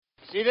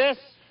See this?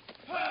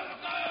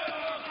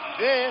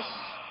 This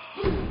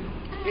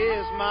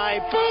is my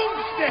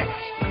boomstick.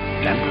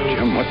 Damn it,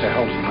 Jim, what the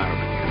hell's the matter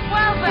with you?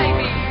 Well,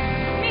 baby,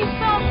 me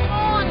so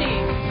horny.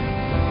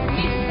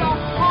 Me so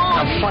horny.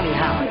 I'm funny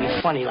how? I be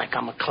funny like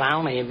I'm a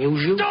clown. I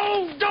amuse you.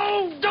 Don't.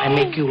 I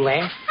make you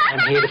laugh. I'm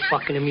here to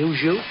fucking amuse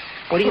you.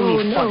 What do you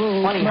mean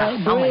funny how?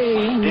 How am I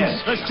funny?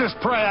 Yes, let's just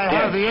pray I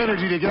have the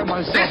energy to get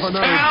myself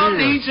another Town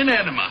beer. needs an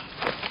enema.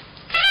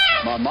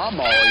 My mom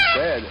always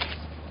said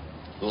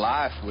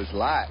life was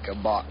like a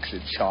box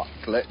of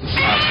chocolates. You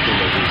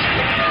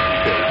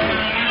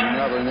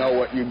never know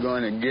what you're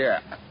going to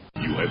get.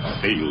 You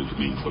have failed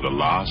me for the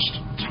last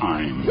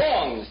time.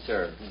 Wrong,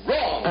 sir.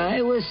 Wrong.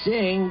 I was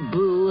saying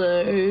Boo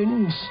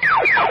Earns.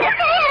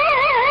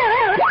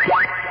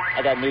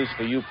 I got news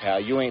for you, pal.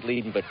 You ain't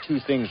leading but two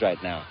things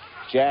right now.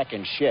 Jack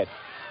and shit.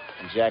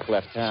 And Jack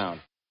left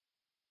town.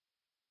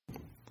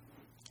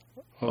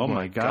 Oh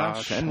my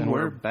gosh, and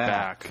we're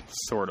back.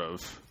 Sort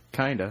of.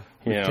 Kinda.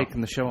 We've Yeah.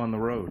 taken the show on the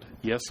road.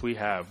 Yes, we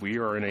have. We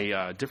are in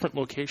a different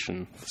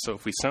location, so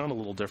if we sound a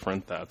little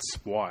different, that's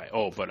why.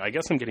 Oh, but I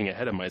guess I'm getting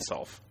ahead of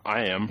myself.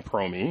 I am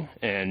Promi,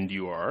 and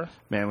you are,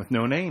 Man with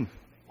no name.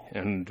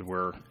 and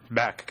we're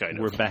back, kind of.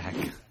 We're back.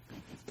 This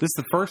is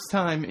the first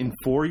time in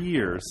 4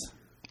 years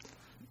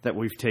that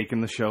we've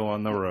taken the show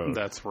on the road.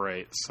 That's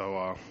right.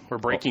 So we're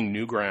breaking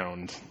new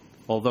ground.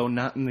 Although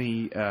not in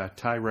the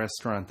Thai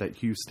restaurant that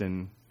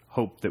Houston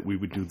hoped that we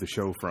would do the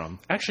show from.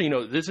 Actually,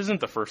 this isn't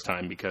the first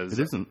time because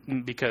It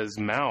isn't. Because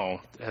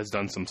Mao has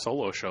done some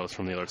solo shows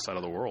from the other side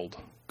of the world.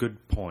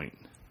 Good point.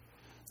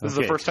 This is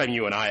the first time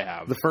you and I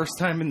have. The first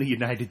time in the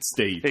United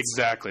States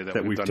Exactly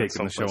that we've done it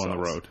taken the show on the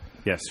someplace road.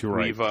 Yes, you're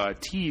right. We've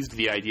teased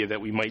the idea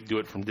that we might do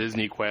it from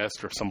Disney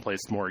Quest or someplace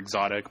more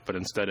exotic, but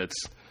instead it's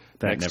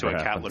That next to a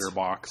never cat happens. litter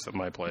box at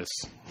my place.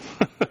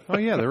 Oh,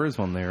 yeah, there is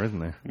one there, isn't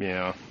there?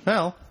 Yeah.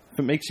 Well, if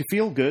it makes you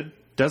feel good,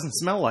 doesn't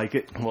smell like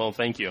it. Well,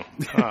 thank you.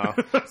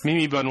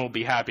 Mimi Bun will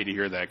be happy to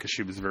hear that because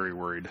she was very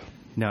worried.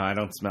 No, I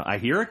don't smell. I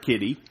hear a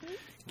kitty.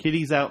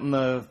 Kitty's out in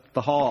the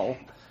hall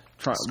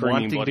Screaming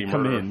wanting bloody to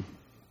come murder. in.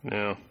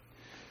 Yeah.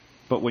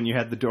 But when you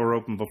had the door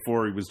open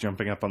before, he was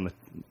jumping up on the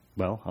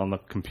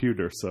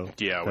computer. So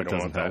Yeah, we that don't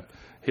want doesn't that.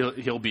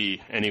 He'll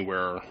be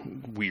anywhere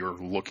we are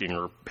looking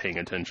or paying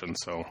attention,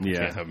 so we Yeah.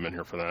 can't have him in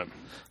here for that.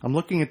 I'm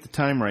looking at the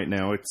time right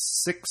now.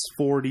 It's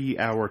 6:40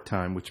 our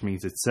time, which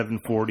means it's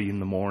 7:40 in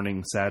the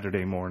morning,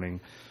 Saturday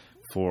morning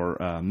for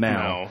Mao.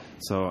 Mao.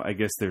 So I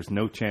guess there's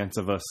no chance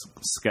of us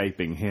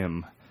Skyping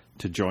him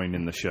to join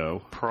in the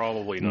show.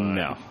 Probably not.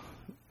 No.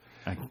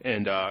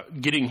 And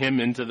getting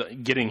him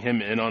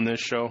in on this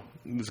show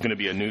is going to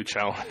be a new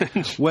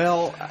challenge.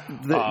 Well,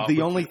 the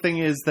only thing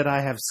is that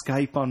I have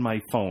Skype on my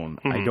phone.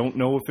 I don't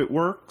know if it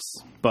works,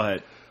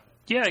 but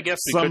Yeah, I guess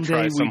we could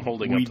try someday some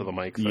holding up to the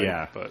mic thing.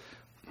 Yeah, But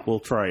we'll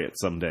try it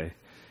someday.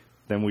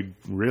 Then we'd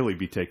really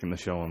be taking the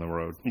show on the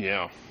road.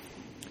 yeah.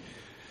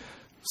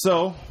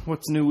 So,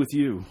 what's new with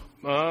you?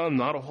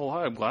 Not a whole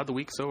lot. I'm glad the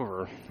week's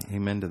over.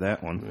 Amen to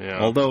that one. Yeah.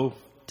 Although,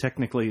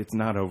 technically, it's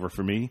not over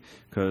for me,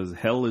 because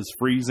hell is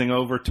freezing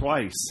over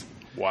twice.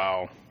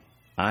 Wow.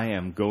 I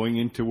am going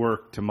into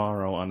work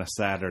tomorrow on a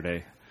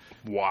Saturday.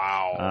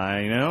 Wow.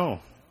 I know.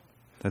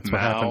 That's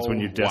what Mao, happens when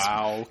you're desperate.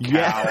 Wow,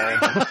 Yeah.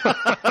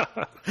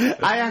 cow.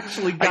 I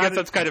actually I got guess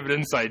that's kind of an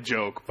inside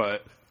joke,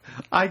 but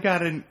I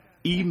got an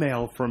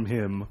email from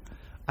him.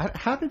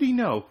 How did he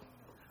know?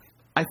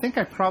 I think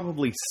I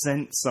probably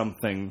sent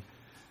something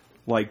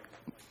like,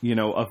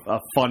 a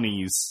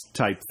funnies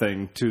type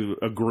thing to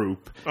a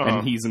group,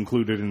 and he's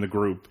included in the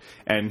group,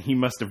 and he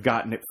must have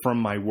gotten it from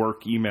my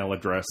work email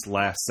address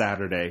last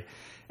Saturday,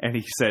 and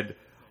he said,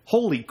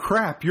 "Holy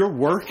crap, you're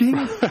working?"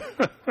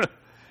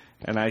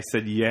 And I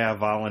said, "Yeah,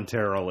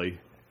 voluntarily."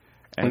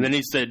 and then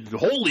he said,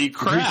 "Holy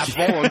crap,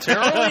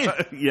 voluntarily?"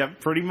 Yeah,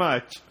 pretty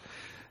much.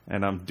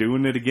 And I'm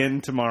doing it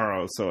again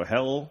tomorrow. So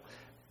hell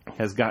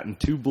has gotten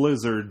 2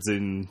 blizzards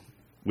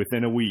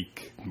within a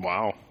week.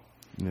 Wow.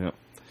 Yeah.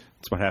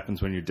 That's what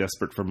happens when you're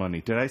desperate for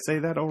money. Did I say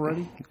that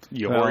already?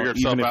 You whore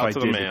yourself even if out I to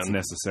the did, man. it's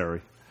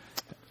necessary.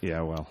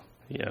 Yeah, well,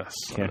 Yes.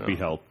 can't be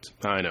helped.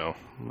 I know.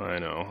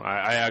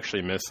 I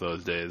actually miss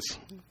those days.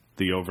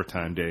 The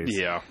overtime days.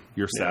 Yeah.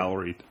 You're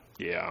salaried.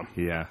 Yeah.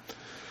 Yeah.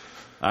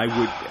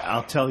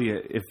 I'll tell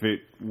you, if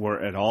it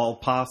were at all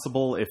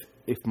possible,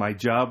 if my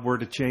job were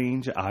to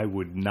change, I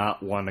would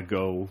not want to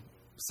go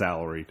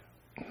salaried.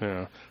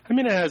 Yeah. I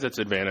mean, it has its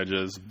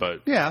advantages,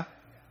 but Yeah.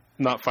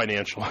 not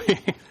financially.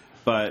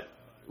 But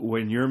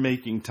when you're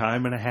making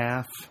time and a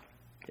half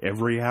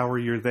every hour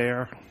you're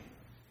there,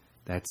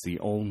 that's the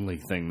only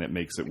thing that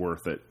makes it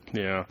worth it.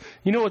 Yeah.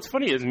 What's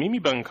funny is Mimi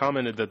Bun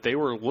commented that they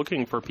were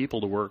looking for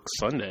people to work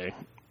Sunday,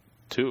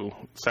 too.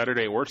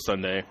 Saturday or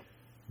Sunday.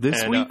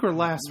 This And, week or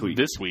last week?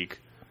 This week.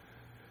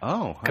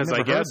 Oh, I Because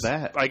never I guess heard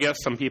that. I guess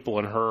some people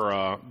in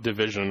her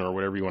division or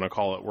whatever you want to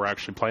call it were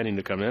actually planning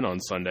to come in on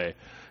Sunday.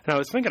 And I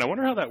was thinking, I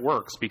wonder how that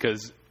works,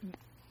 because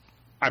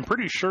I'm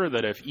pretty sure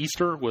that if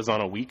Easter was on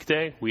a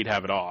weekday, we'd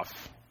have it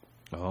off.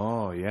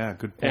 Oh, yeah,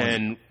 good point.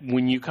 And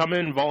when you come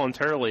in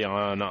voluntarily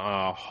on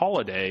a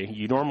holiday,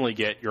 you normally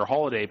get your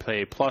holiday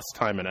pay plus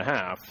time and a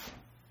half.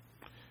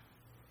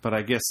 But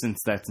I guess since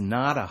that's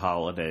not a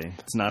holiday,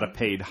 it's not a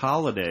paid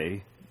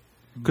holiday.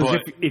 Because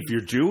if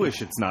you're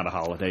Jewish, it's not a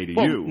holiday to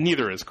you.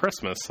 Neither is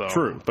Christmas, though.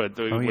 True. But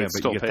it's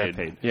still you get paid. that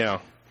paid. Yeah.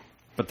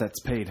 But that's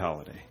paid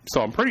holiday.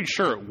 So I'm pretty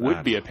sure it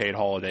would be a paid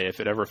holiday if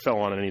it ever fell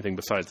on anything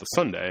besides the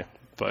Sunday.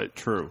 But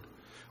True.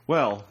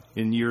 Well,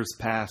 in years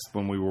past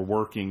when we were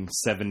working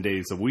 7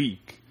 days a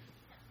week,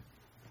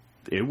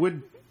 it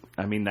would,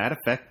 that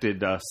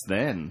affected us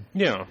then.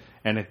 Yeah.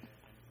 And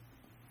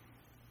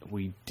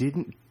we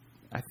didn't,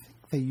 I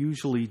think they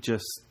usually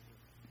just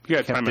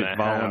kept time it and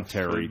a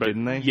voluntary, half,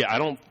 didn't they?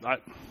 Yeah,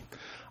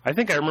 I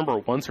think I remember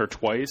once or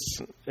twice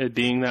it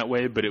being that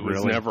way, but it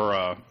was Really?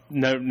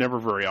 never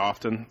very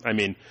often.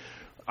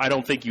 I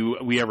don't think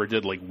we ever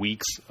did like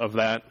weeks of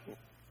that.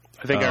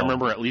 I think I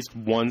remember at least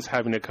once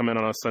having to come in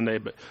on a Sunday,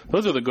 but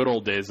those are the good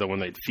old days though when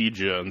they'd feed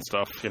you and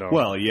stuff, you know.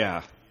 Well,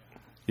 yeah.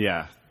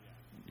 Yeah.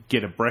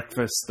 Get a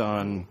breakfast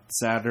on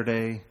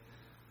Saturday.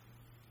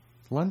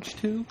 Lunch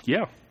too?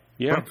 Yeah.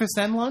 Breakfast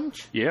and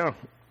lunch? Yeah.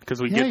 Because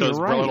we Yeah, get those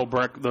you're right.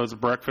 little those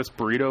breakfast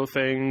burrito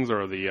things,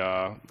 or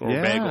the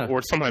bagel,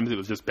 or sometimes it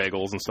was just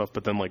bagels and stuff.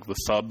 But then like the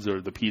subs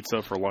or the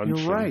pizza for lunch.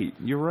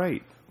 You're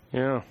right.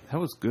 Yeah, that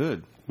was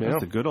good. Yeah. That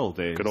was the good old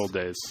days. Good old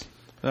days.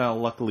 Well,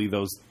 luckily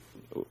those.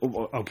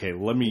 Okay,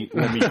 let me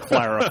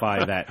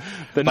clarify that.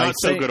 The not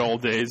so good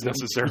old days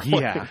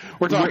necessarily. Yeah,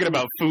 we're talking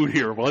about food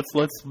here. Let's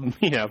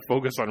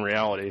focus on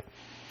reality.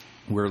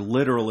 Where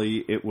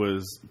literally it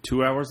was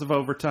 2 hours of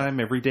overtime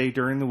every day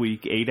during the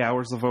week, 8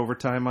 hours of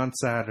overtime on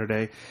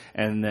Saturday,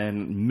 and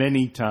then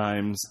many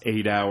times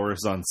 8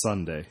 hours on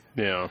Sunday.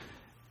 Yeah.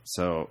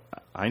 So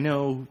I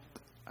know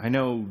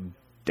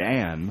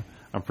Dan,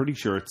 I'm pretty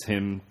sure it's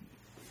him,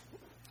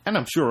 and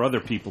I'm sure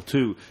other people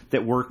too,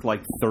 that worked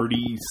like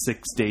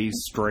 36 days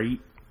straight.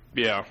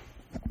 Yeah.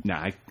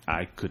 Nah,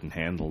 I couldn't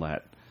handle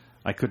that.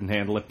 I couldn't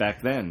handle it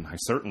back then. I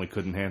certainly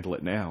couldn't handle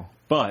it now.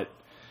 But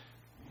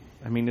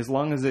as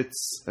long as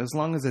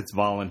it's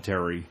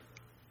voluntary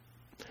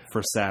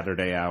for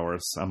Saturday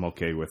hours, I'm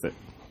okay with it.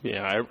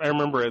 Yeah, I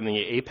remember in the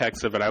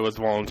apex of it, I was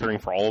volunteering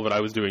for all of it.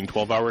 I was doing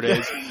 12-hour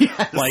days.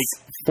 Yes. Like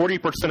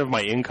 40% of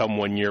my income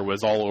one year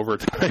was all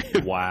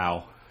overtime.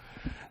 Wow.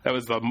 That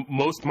was the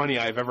most money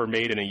I've ever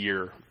made in a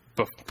year,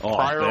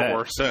 prior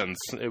or since.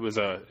 It was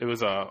a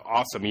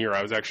awesome year.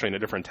 I was actually in a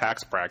different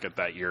tax bracket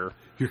that year.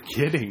 You're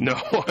kidding? No,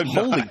 I'm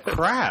Holy not.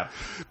 crap!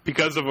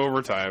 Because of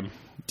overtime.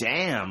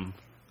 Damn.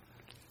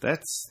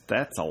 That's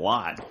a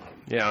lot.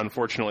 Yeah,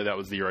 unfortunately, that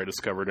was the year I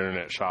discovered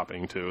internet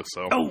shopping too.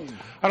 So Oh,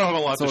 I don't have a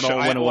lot so to it show.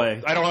 all went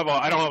away. I don't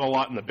have a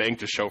lot in the bank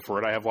to show for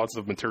it. I have lots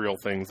of material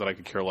things that I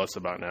could care less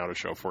about now to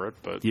show for it.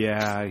 But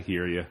yeah, I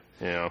hear you.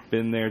 Yeah,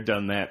 been there,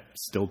 done that.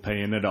 Still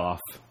paying it off.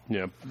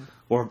 Yeah,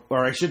 or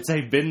I should say,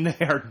 been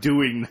there,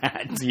 doing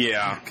that.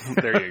 Yeah,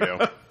 there you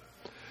go.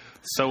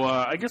 So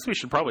I guess we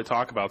should probably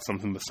talk about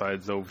something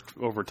besides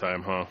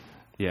overtime, huh?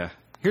 Yeah.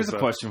 Here's a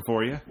question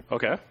for you.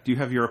 Okay. Do you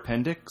have your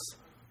appendix?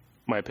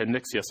 My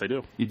appendix? Yes, I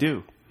do. You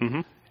do?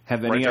 Mm-hmm.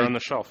 Have right any there on the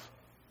shelf.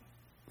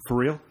 For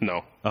real?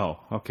 No. Oh,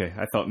 okay.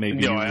 I thought maybe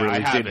no, you really I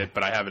have did. it,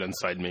 but I have it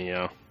inside me,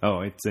 yeah.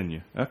 Oh, it's in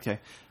you. Okay.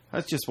 I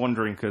was just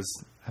wondering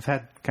because I've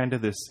had kind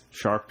of this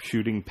sharp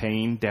shooting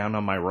pain down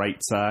on my right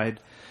side,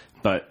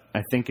 but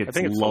I think it's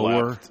lower.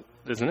 The left,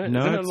 isn't it?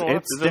 No, isn't it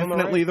it's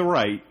definitely the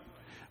right,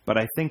 but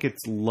I think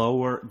it's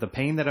lower. The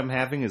pain that I'm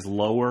having is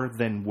lower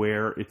than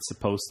where it's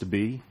supposed to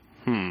be.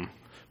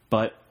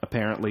 But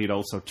apparently it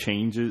also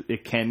changes.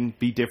 It can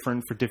be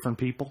different for different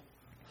people.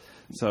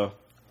 So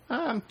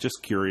I'm just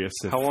curious.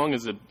 How long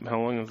has it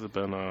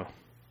been?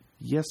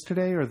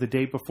 Yesterday or the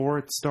day before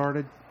it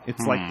started.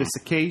 It's like this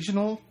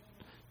occasional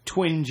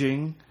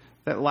twinging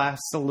that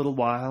lasts a little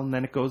while and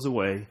then it goes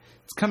away.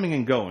 It's coming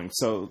and going.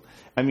 So,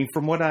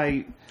 from what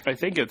I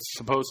think it's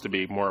supposed to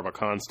be more of a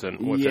constant.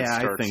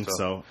 I think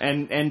so.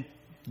 And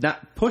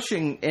not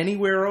pushing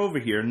anywhere over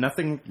here.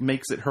 Nothing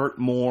makes it hurt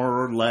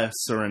more or less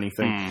or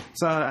anything.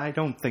 So I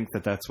don't think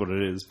that's what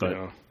it is.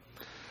 But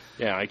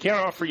yeah, I can't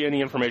offer you any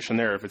information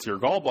there. If it's your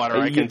gallbladder,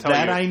 I can tell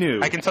that you. I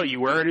knew. I can tell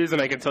you where it is,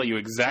 and I can tell you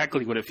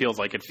exactly what it feels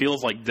like. It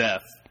feels like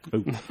death.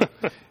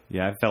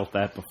 Yeah, I felt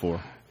that before.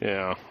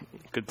 Yeah,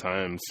 good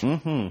times.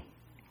 Mm-hmm.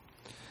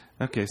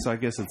 Okay, so I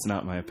guess it's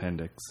not my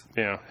appendix.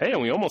 Yeah. Hey,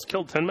 and we almost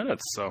killed 10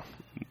 minutes, so.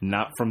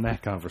 Not from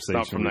that conversation.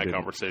 Not from that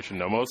conversation,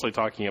 no. Mostly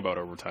talking about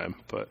overtime,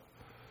 but.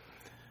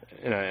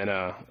 And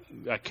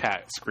a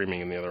cat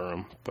screaming in the other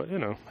room. But,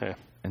 hey.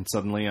 And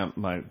suddenly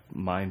my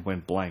mind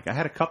went blank. I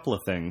had a couple of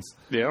things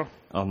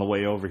on the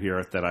way over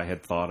here that I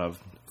had thought of.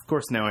 Of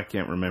course, now I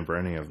can't remember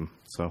any of them.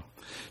 So,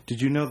 did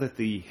you know that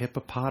the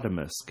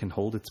hippopotamus can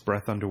hold its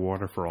breath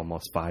underwater for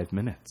almost 5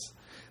 minutes?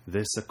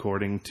 This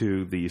according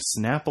to the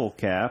Snapple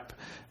Cap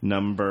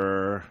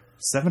number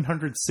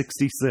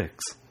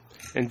 766.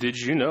 And did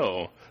you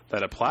know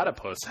that a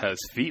platypus has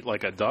feet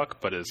like a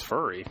duck but is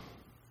furry?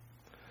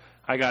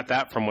 I got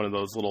that from one of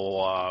those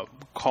little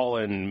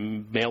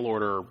call-in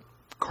mail-order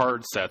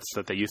card sets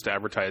that they used to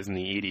advertise in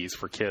the 80s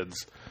for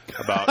kids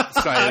about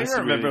science.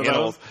 I remember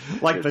those.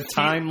 Like the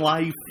Time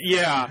Life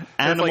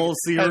animal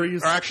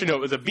series. Or actually, no,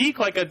 it was a beak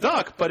like a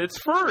duck, but it's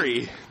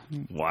furry.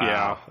 Wow.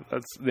 Yeah,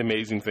 that's the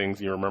amazing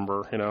things you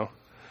remember,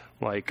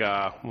 Like,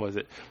 what was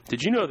it?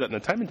 Did you know that in the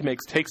time it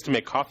takes to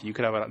make coffee, you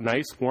could have a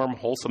nice, warm,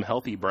 wholesome,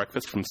 healthy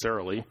breakfast from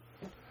Sara Lee?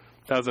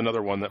 That was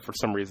another one that for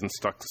some reason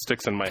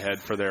sticks in my head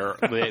for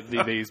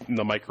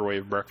the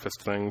microwave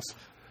breakfast things.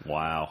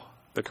 Wow.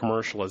 The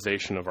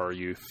commercialization of our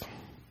youth.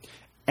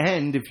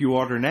 And if you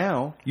order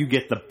now, you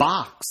get the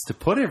box to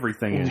put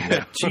everything in.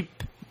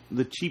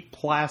 The cheap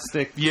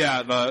plastic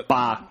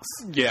box.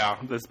 Yeah,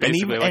 that's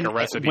basically like a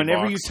recipe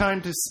whenever box. you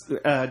time to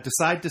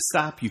decide to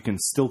stop, you can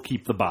still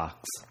keep the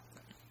box.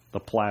 The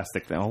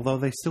plastic thing, although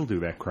they still do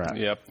that crap.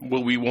 Yep.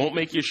 Well, we won't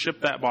make you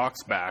ship that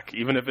box back,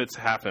 even if it's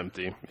half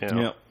empty.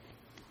 Yep.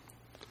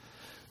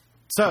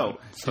 So,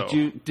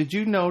 did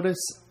you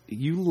notice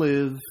you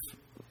live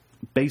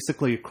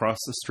basically across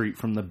the street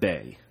from the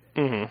bay?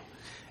 Mm-hmm.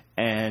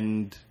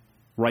 And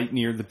right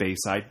near the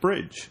Bayside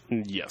Bridge.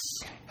 Yes.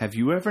 Have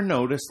you ever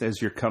noticed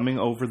as you're coming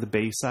over the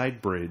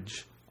Bayside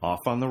Bridge, off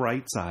on the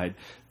right side,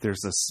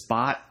 there's a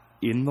spot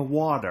in the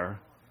water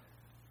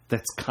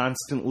that's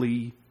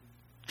constantly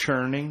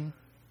churning?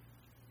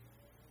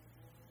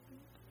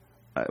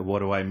 What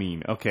do I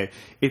mean? Okay,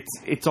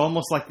 it's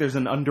almost like there's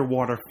an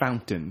underwater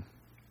fountain.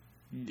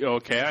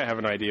 Okay, I have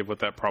an idea of what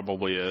that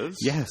probably is.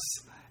 Yes,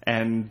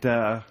 and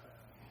the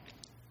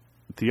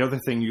other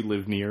thing you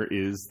live near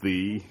is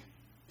the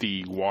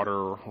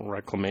water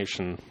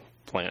reclamation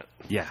plant.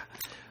 Yeah.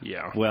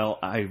 Yeah. Well,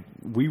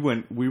 we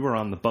were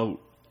on the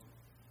boat.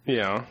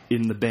 Yeah.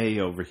 In the bay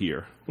over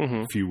here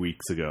a few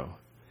weeks ago,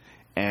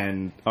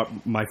 and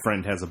my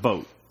friend has a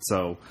boat,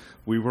 so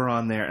we were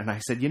on there, and I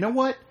said, you know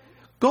what?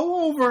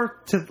 Go over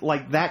to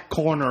like that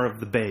corner of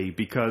the bay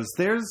because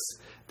there's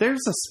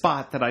a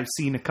spot that I've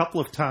seen a couple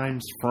of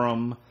times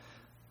from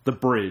the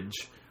bridge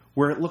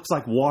where it looks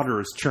like water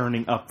is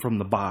churning up from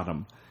the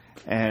bottom,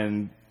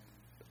 and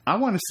I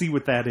want to see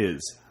what that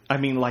is. I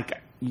mean, like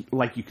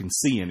you can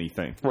see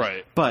anything,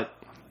 right? But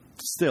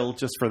still,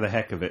 just for the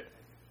heck of it.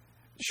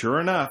 Sure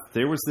enough,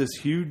 there was this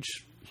huge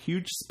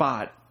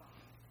spot.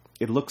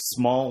 It looks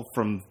small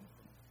from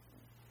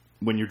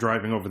when you're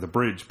driving over the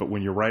bridge, but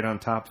when you're right on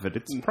top of it,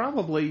 it's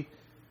probably,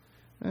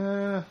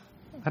 I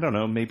don't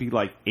know, maybe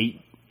like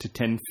 8 to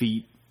 10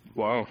 feet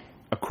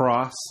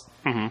across.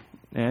 Mm-hmm.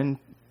 And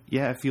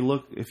yeah, if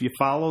you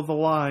follow the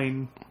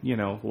line,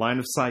 line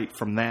of sight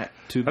from that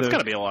to that's got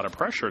to be a lot of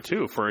pressure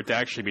too for it to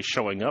actually be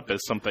showing up as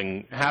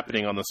something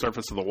happening on the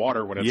surface of the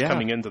water when it's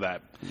coming into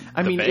that.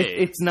 I mean,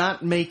 it's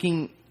not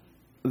making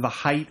the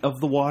height of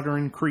the water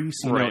increase.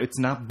 You know, it's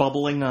not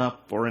bubbling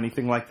up or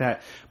anything like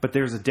that. But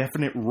there's a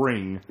definite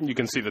ring. You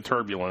can see the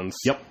turbulence.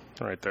 Yep,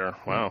 right there.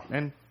 Wow,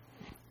 and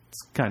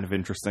it's kind of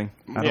interesting.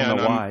 I don't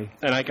know why.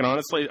 And I can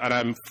honestly,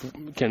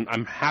 and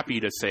I'm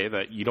happy to say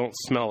that you don't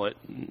smell it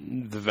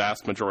the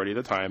vast majority of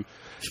the time.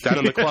 Down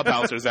in the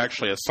clubhouse, there's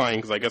actually a sign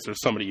because I guess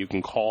there's somebody you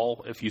can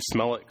call if you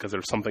smell it because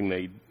there's something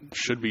they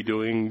should be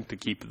doing to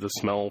keep the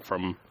smell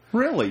from.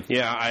 Really?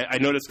 Yeah, I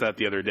noticed that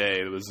the other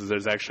day.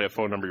 There's actually a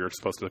phone number you're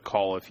supposed to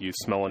call if you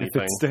smell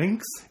anything. If it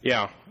stinks?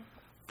 Yeah.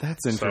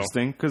 That's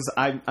interesting because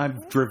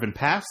I've driven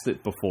past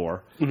it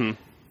before. Mm-hmm.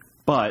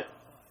 But,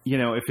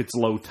 if it's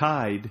low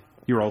tide,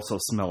 you're also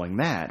smelling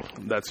that.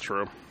 That's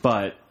true.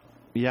 But,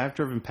 yeah, I've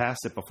driven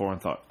past it before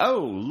and thought,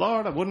 oh,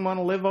 Lord, I wouldn't want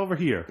to live over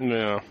here.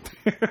 Yeah.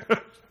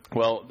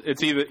 Well,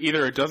 it's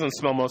either it doesn't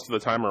smell most of the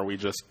time or we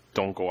just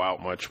don't go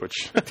out much,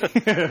 which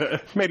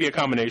maybe a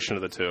combination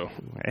of the two.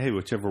 Hey,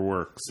 whichever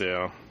works.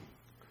 Yeah.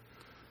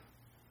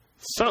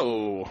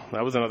 So,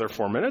 that was another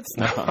 4 minutes.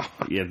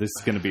 Yeah, this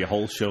is going to be a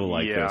whole show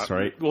like this,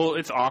 right? Well,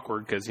 it's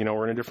awkward because,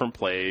 we're in a different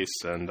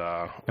place and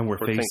we're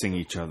facing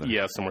each other.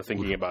 Yes, and we're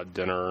thinking about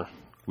dinner.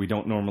 We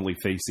don't normally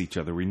face each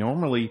other. We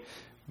normally,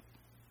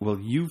 well,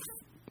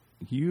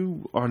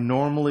 you are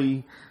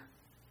normally,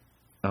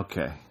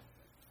 okay.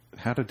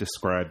 How to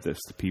describe this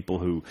to people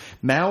who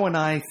Mao and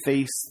I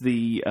face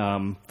the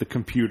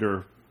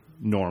computer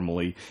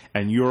normally,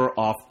 and you're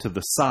off to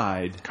the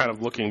side, kind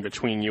of looking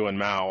between you and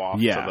Mao off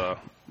to the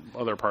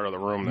other part of the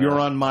room. There.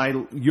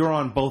 You're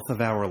on both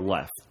of our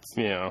lefts.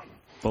 Yeah,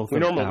 both. We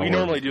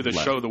normally do the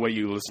show the way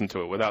you listen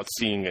to it without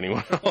seeing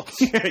anyone else.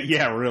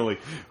 Yeah, really.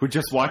 We're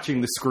just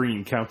watching the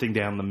screen, counting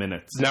down the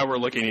minutes. Now we're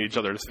looking at each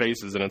other's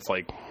faces, and it's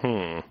like,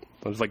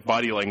 there's like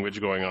body language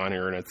going on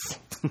here, and it's.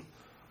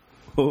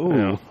 Oh,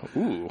 yeah.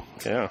 Ooh,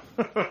 yeah.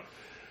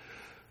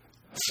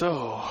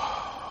 So,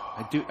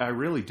 I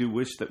really do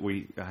wish that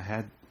I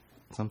had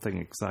something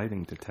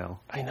exciting to tell.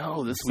 I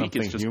know this week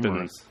has just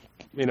humorous.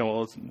 Been,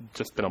 it's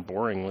just been a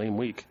boring, lame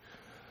week.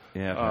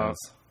 Yeah, it has.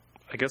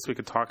 I guess we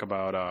could talk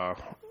about.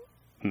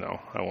 No,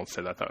 I won't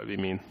say that. That would be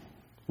mean.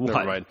 What?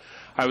 Never mind.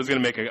 I was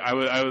going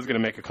to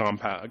make a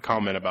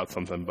comment about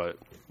something, but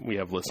we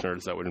have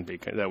listeners that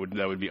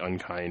would be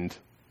unkind.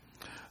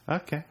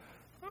 Okay.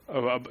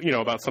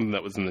 About something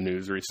that was in the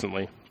news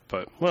recently,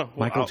 but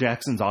Michael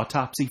Jackson's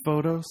autopsy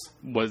photos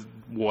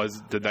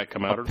did that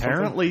come out?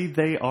 Apparently,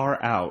 they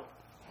are out.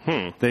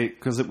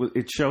 Because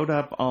it showed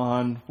up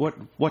on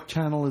what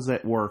channel is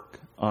at work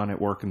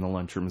in the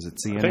lunchroom? Is it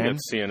CNN? I think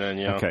it's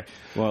CNN. Yeah. Okay.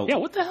 Well, yeah.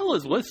 What the hell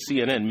is with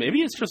CNN?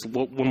 Maybe it's just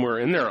when we're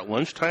in there at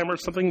lunchtime or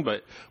something.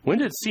 But when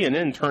did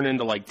CNN turn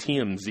into like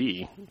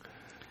TMZ?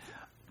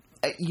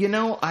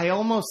 I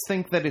almost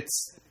think that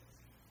it's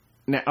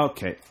now.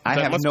 Okay, I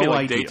have must no be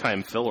like idea.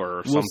 Daytime filler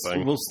or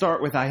something. We'll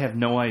start with I have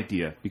no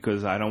idea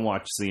because I don't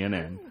watch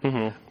CNN.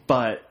 Mm-hmm.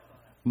 But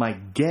my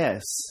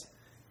guess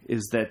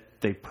is that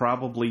they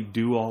probably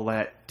do all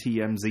that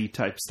TMZ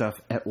type stuff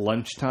at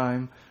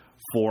lunchtime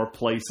for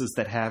places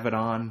that have it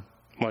on.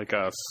 Like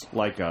us.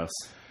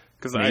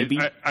 Because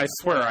I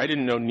swear I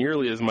didn't know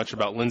nearly as much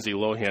about Lindsay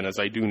Lohan as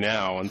I do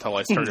now until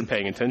I started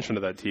paying attention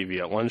to that TV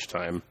at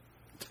lunchtime.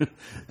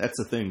 That's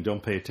the thing.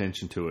 Don't pay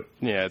attention to it.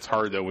 Yeah, it's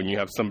hard, though, when you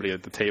have somebody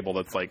at the table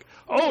that's like,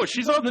 oh,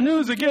 she's on the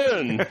news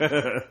again.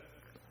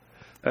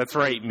 That's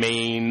right,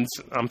 Maines.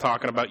 I'm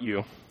talking about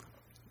you.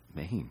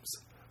 Maines.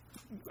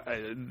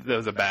 That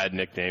was a bad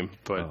nickname,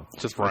 but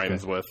just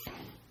rhymes with.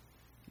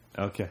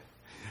 Okay.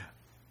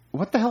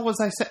 What the hell was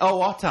I saying?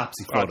 Oh,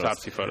 autopsy photos.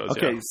 Autopsy photos,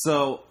 okay, yeah.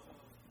 So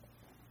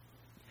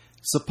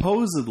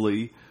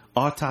supposedly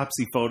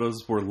autopsy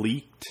photos were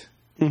leaked.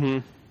 Mm-hmm.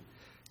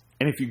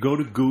 And if you go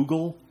to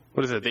Google...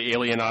 What is it, the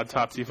alien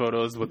autopsy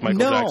photos with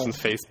Michael Jackson's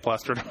face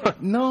plastered on?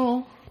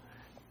 No.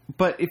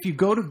 But if you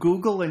go to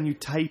Google and you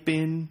type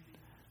in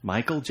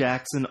Michael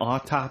Jackson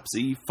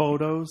autopsy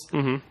photos...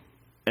 Mm-hmm.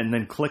 And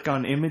then click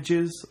on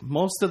images.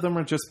 Most of them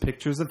are just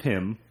pictures of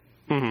him.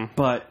 Mm-hmm.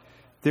 But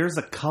there's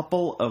a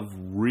couple of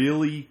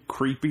really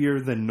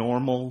creepier than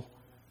normal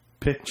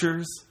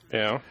pictures.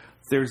 Yeah.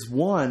 There's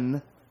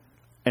one,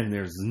 and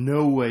there's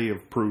no way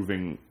of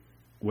proving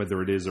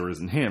whether it is or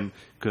isn't him,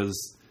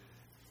 because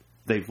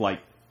they've,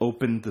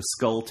 opened the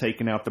skull,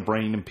 taken out the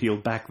brain, and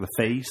peeled back the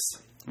face.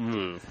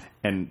 Mm.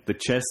 And the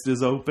chest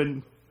is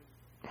open.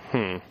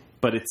 Hmm.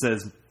 But it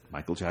says,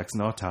 Michael Jackson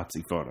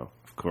autopsy photo,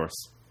 of course.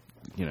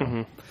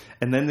 Mm-hmm.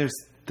 And then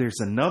there's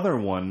another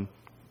one.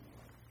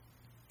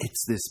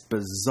 It's this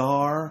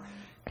bizarre,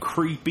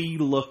 creepy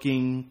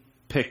looking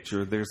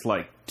picture. There's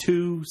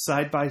two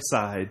side by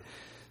side.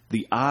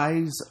 The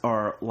eyes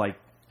are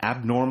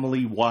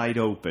abnormally wide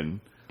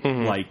open,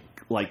 like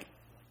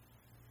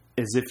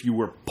as if you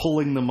were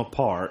pulling them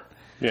apart.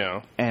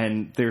 Yeah.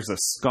 And there's a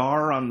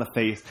scar on the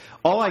face.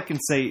 All I can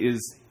say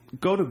is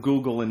go to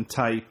Google and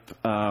type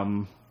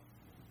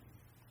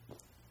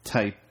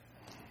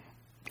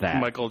that.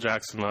 Michael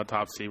Jackson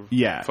autopsy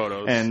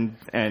photos.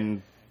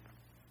 And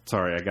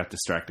sorry, I got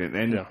distracted.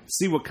 And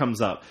see what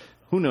comes up.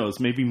 Who knows?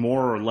 Maybe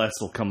more or less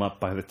will come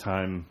up by the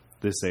time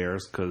this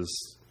airs, because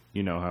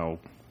you know how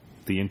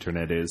the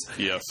internet is.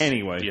 Yes.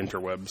 Anyway. The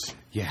interwebs.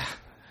 Yeah.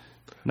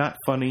 Not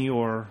funny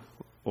or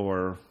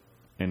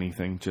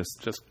anything,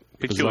 just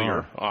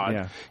peculiar, bizarre.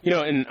 odd. Yeah.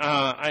 And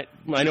I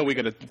know we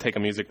got to take a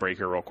music break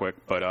here real quick,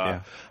 but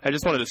I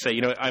just wanted to say,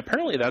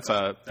 apparently that's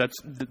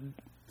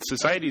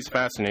society's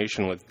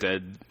fascination with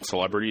dead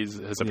celebrities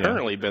has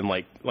apparently been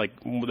like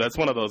that's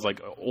one of those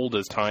old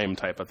as time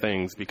type of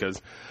things,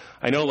 because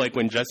I know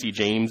when Jesse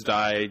James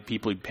died,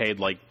 people paid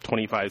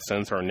 25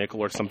 cents or a nickel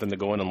or something to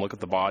go in and look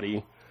at the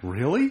body.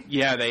 Really?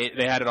 Yeah,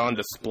 they had it on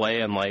display,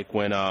 and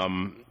when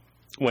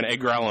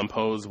Edgar Allan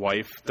Poe's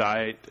wife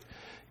died,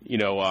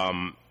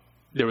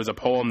 there was a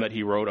poem that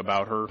he wrote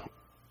about her,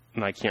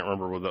 and I can't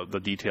remember the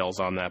details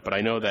on that, but I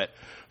know that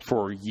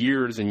for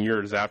years and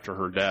years after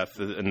her death,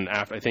 and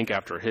I think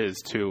after his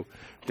too,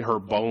 her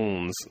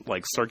bones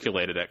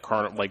circulated at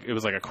it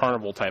was like a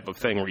carnival type of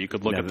thing where you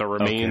could look at the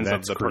remains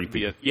of the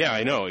creepy. Yeah,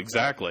 I know,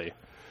 exactly.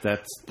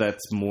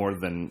 That's more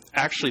than...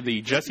 Actually,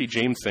 the Jesse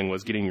James thing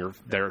was getting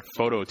their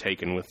photo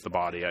taken with the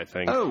body, I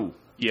think. Oh.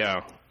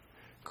 Yeah.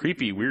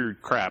 Creepy,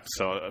 weird crap.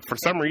 So for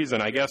some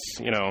reason, I guess,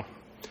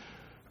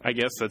 I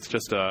guess that's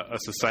just a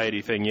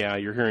society thing. Yeah,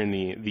 you're hearing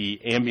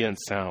the ambient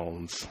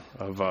sounds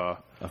of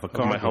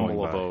my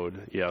humble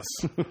abode. Yes.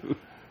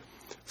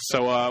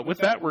 So with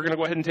that, we're going to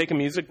go ahead and take a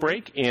music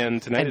break,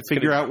 and tonight it's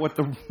figure out what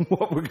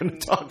we're going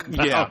to talk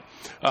about. Yeah,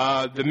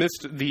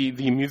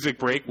 the music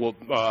break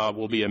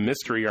will be a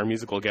mystery. Our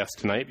musical guest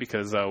tonight,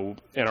 because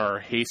in our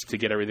haste to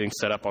get everything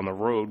set up on the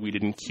road, we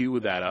didn't cue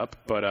that up.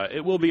 But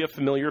it will be a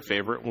familiar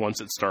favorite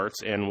once it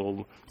starts, and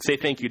we'll say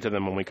thank you to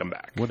them when we come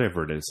back.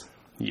 Whatever it is.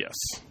 Yes.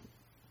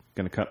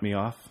 Going to cut me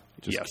off?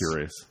 Just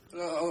curious.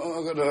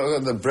 I've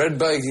got the bread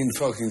baking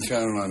fucking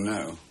channel on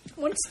now.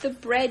 What's the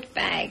bread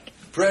bag?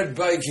 Bread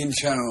baking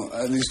channel.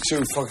 These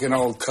two fucking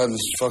old cunts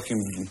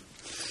fucking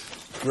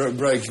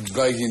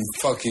baking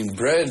fucking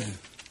bread.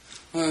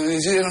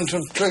 You see, I'm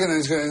clicking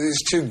these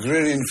two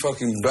grinning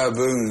fucking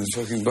baboons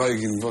fucking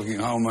baking fucking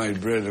homemade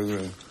bread.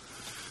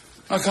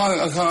 I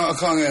can't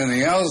get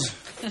anything else.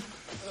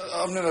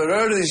 I've never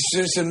heard of this.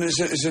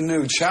 It's a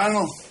new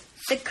channel.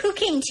 The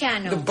cooking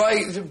channel. The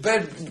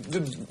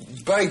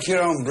bake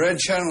your own bread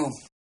channel.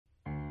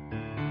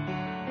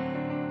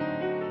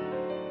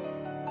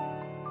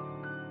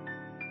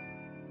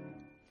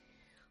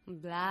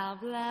 Blah,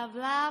 blah,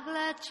 blah,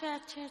 blah, cha,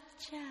 cha,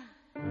 cha.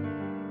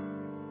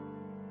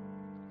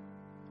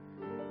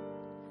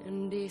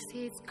 And this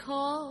is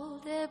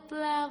called a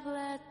blah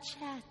blah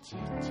cha cha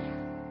cha.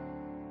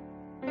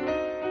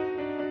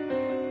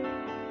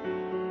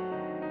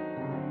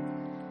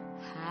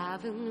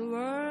 Having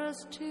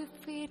words to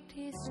fit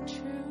is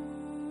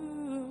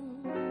true.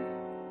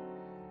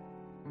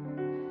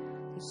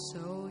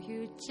 So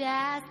you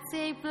just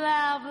say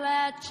blah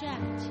blah cha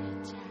cha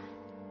cha.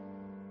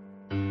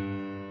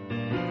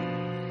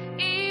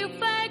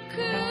 If I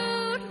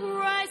could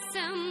write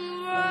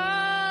some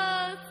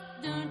words,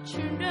 don't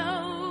you know?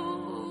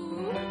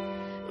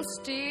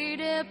 Instead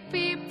of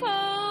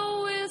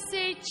people will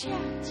say cha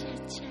cha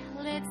cha,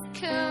 let's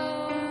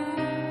go.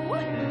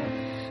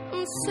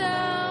 So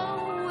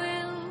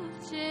we'll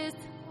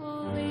just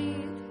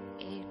leave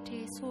it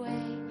this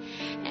way,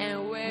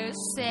 and we'll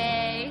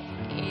say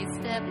it's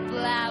the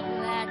blah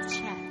blah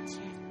cha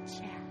cha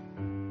cha.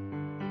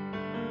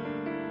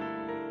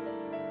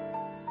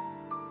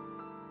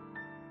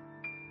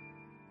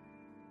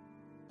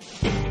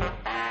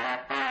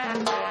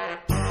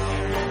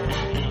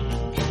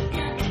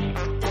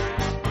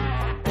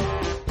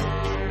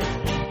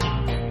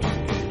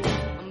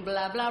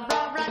 Blah blah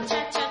blah blah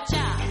cha cha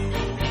cha.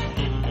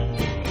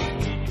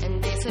 And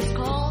this is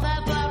called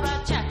a blah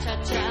blah cha cha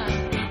cha.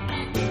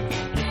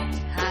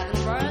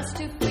 Having words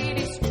to fit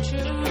is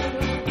true.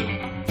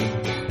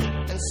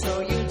 And so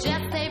you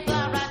just say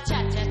blah blah cha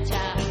cha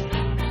cha.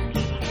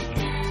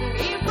 So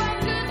if I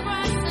could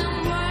write some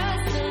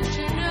words, don't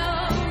you know?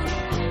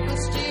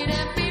 Instead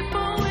of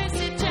people will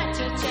say cha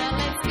cha cha,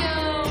 let's go.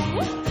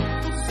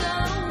 So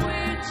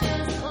we'll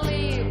just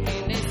live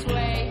in this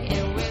way,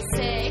 and we'll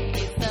say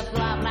it's the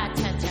blah blah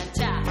cha cha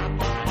cha.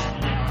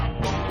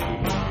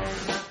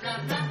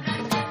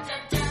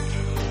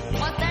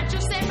 What that you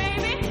say,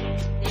 baby?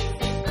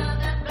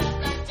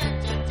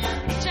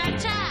 Cha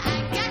cha, I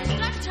got you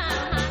that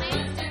time, honey.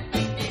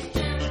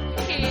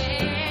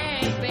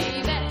 Yeah,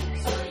 baby.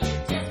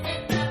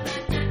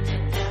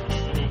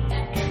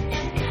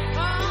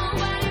 Oh,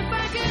 but if I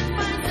could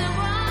find some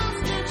words,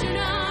 don't you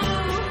know?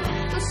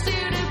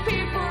 Instead of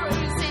people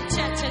who say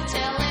cha cha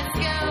cha, let's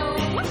go.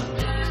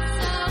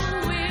 So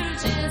we'll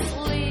just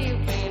live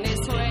in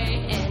this way,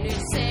 and you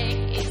say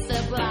it's the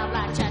blah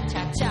blah cha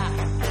cha cha.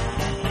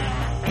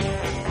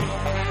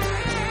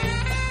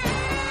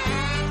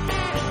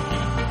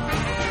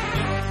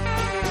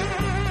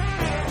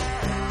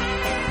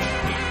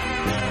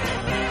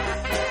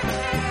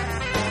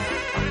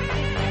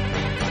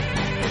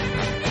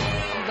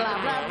 Blah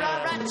blah blah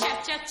blah cha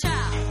cha cha.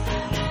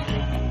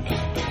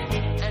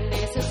 And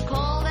this is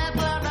called a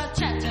blah blah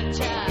cha cha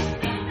cha.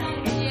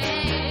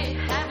 Yeah,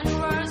 having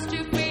words to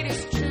fit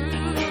is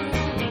true.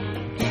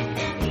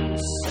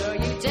 So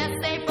you just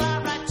say blah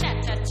blah cha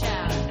cha cha.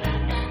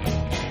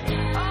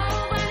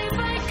 Oh, but if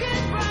I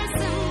could write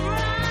some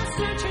rhymes,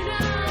 don't you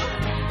know?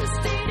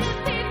 Instead of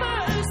people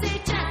who say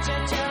cha cha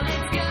cha,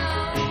 let's go.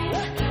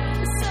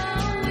 So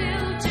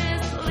we'll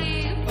just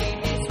live in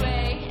this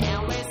way, and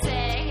we'll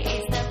say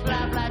it's the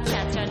blah blah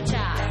cha cha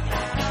cha.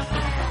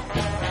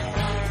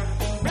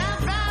 Blah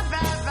blah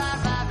blah blah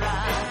blah blah.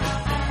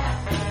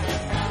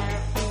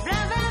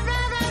 Blah blah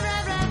blah blah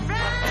blah blah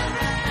blah.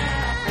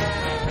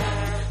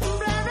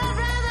 Blah blah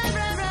blah blah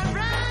blah blah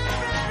blah.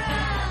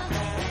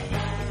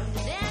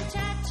 Then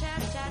cha cha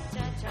cha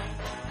cha cha.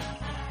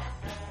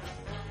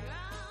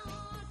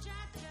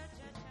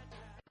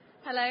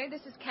 Hello,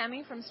 this is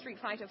Cammy from Street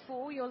Fighter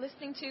 4. You're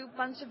listening to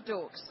Bunch of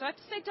Dorks. Do I have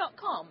to say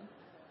 .com?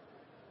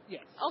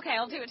 Yes. Okay,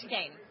 I'll do it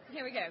again.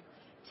 Here we go.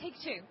 Take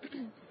two.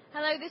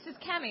 Hello, this is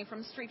Cammy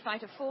from Street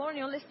Fighter 4, and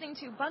you're listening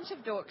to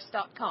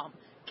bunchofdorks.com.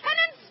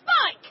 Cannon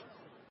Spike!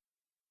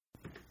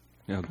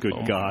 Oh,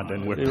 good God,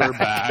 and We're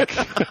back.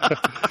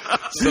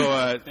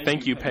 So,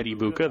 thank you, Petty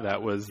Buka.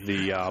 That was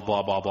the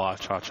blah, blah, blah,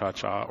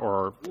 cha-cha-cha,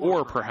 or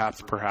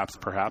perhaps,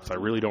 I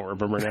really don't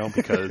remember now,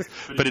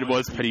 but it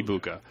was Petty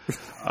Buka.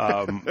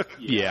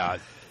 Yeah,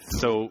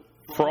 so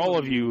for all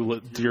of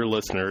you dear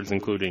listeners,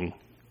 including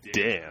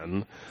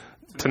Dan,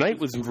 tonight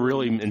was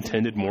really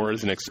intended more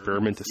as an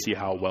experiment to see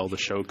how well the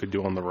show could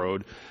do on the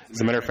road.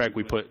 As a matter of fact,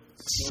 we put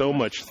so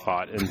much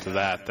thought into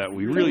that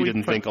we really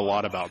didn't think a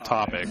lot about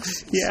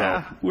topics.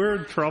 Yeah, so we're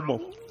in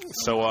trouble.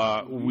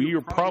 So we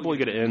are probably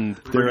going to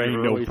end there ain't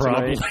early no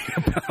problem tonight.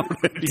 about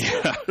it.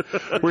 Yeah,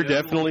 we're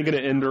definitely going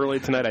to end early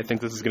tonight. I think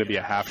this is going to be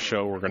a half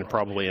show. We're going to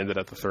probably end it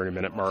at the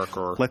 30-minute mark.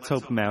 Or let's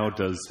hope Mao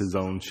does his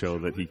own show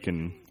that he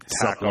can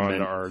tack on supplement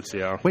to ours.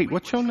 Yeah. Wait,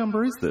 what show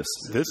number is this?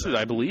 This is,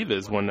 I believe,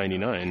 is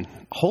 199.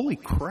 Holy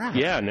crap!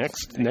 Yeah,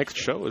 next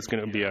show is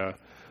going to be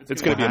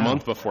It's going to be a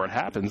month before it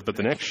happens, but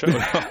the next show.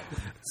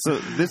 So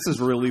this is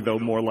really though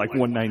more like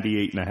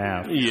 198 and a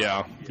half.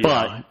 Yeah,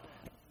 but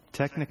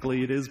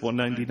technically it is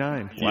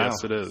 199. Wow.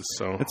 Yes, it is.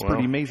 So that's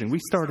pretty amazing. We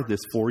started this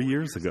 4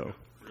 years ago.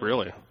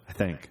 Really? I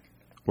think,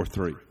 or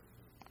 3.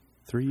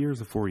 3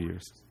 years or 4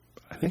 years?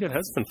 I think it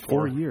has been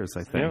 4 years.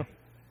 I think. Yeah.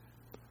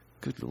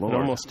 Good Lord.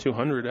 Almost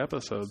 200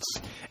 episodes.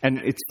 And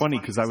it's funny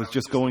because I was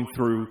just going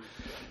through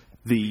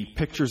the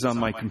pictures on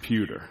my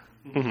computer.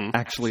 Mm-hmm.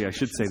 Actually, I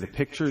should say the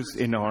pictures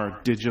in our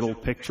digital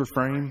picture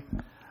frame.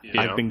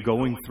 Yeah. I've been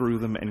going through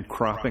them and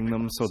cropping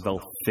them so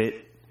they'll fit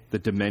the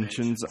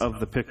dimensions of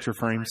the picture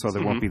frame, so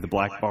there won't be the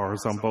black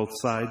bars on both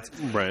sides.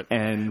 Right.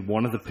 And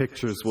one of the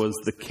pictures was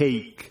the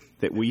cake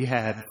that we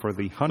had for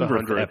the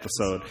 100th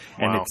episode,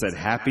 and it said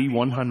Happy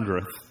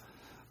 100th.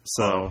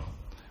 So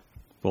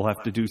we'll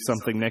have to do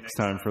something next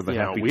time for the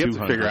Happy 200th. We have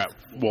to figure out.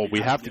 Well,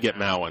 we have to get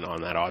Malin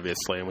on that,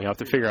 obviously, and we have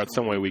to figure out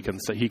some way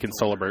he can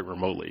celebrate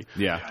remotely.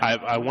 Yeah.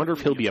 I wonder if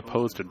he'll be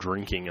opposed to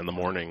drinking in the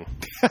morning.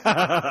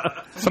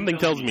 Something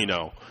tells me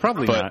no.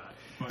 Probably not.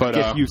 But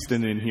get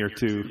Houston in here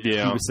too.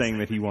 Yeah. He was saying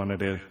that he wanted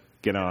to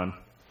get on.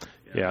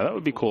 Yeah, that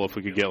would be cool if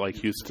we could get like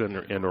Houston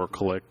or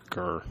Kalik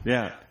or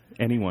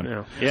anyone.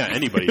 Yeah,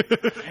 anybody.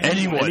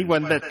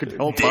 Anyone that could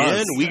help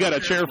Dan, us. we got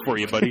a chair for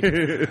you, buddy.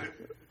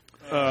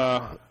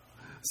 So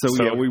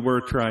we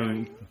were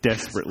trying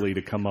desperately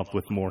to come up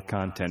with more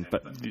content,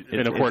 but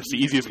and of course the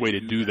easiest way to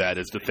do that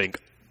is to think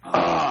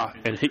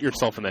and hit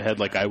yourself in the head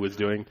like I was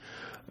doing.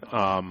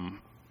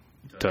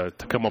 To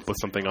come up with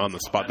something on the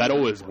spot. That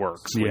always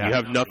works. When you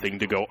have nothing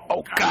to go,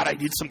 oh, God, I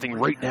need something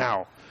right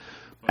now.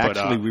 But,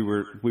 actually,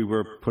 we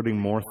were putting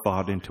more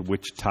thought into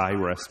which Thai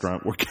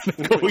restaurant we're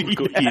going to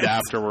go eat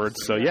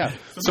afterwards. So, yeah.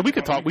 So we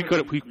could talk. We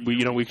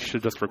should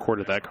have just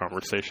recorded that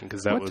conversation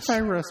because that was...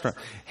 Thai restaurant?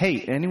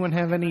 Hey, anyone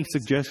have any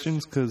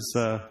suggestions? Because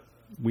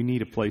we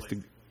need a place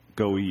to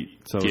go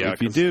eat. So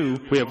if you do...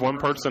 We have one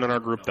person in our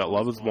group that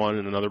loves one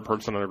and another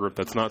person in our group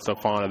that's not so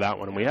fond of that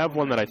one. And we have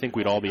one that I think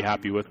we'd all be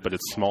happy with, but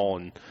it's small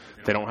and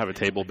they don't have a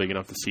table big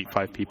enough to seat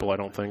 5 people, I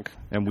don't think.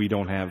 And we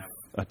don't have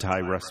a Thai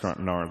restaurant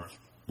in our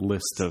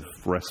list of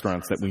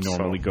restaurants that we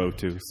normally go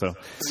to. So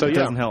it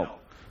doesn't help.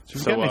 So if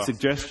you've got any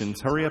suggestions,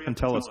 hurry up and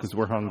tell us because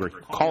we're hungry.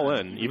 Call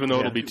in, even though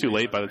it'll be too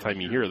late by the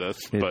time you hear this.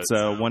 It's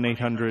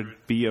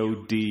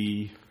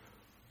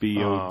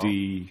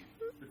 1-800-BOD...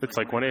 It's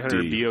like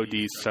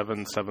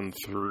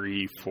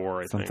 1-800-BOD-7734,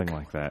 I think. Something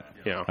like that.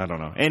 Yeah. I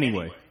don't know.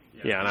 Anyway.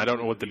 Yeah, and I don't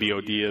know what the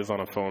BOD is on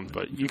a phone,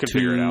 but you can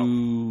figure it out.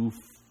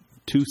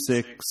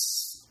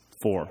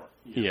 264.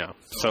 Yeah.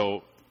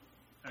 So,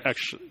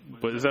 actually,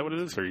 is that what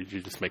it is, or did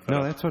you just make that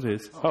up? No, that's what it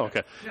is. Oh,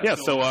 okay. Yeah,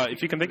 so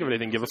if you can think of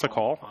anything, give us a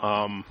call.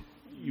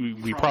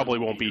 We probably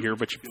won't be here,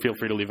 but feel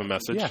free to leave a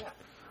message. Yeah.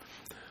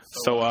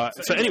 So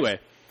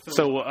anyway...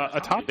 So,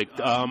 a topic.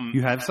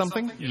 You have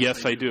something?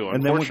 Yes, I do.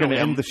 And then we're going to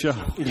end the show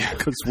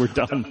because we're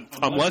done.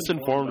 I'm less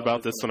informed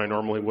about this than I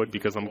normally would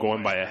because I'm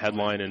going by a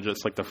headline and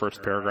just like the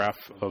first paragraph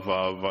of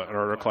an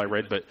article I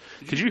read. But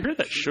did you hear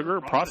that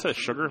processed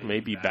sugar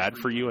may be bad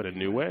for you in a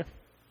new way?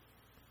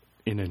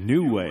 In a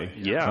new way?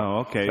 Yeah.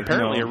 Oh, okay.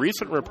 Apparently, a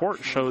recent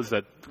report shows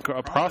that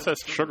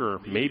processed sugar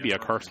may be a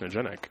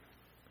carcinogenic.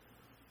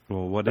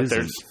 Well, what is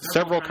there's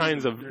several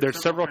kinds of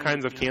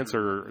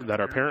cancer that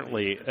are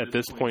apparently at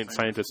this point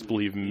scientists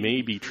believe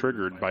may be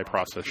triggered by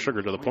processed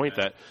sugar, to the point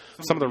that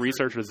some of the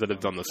researchers that have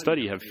done the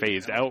study have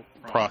phased out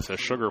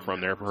processed sugar from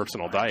their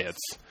personal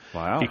diets.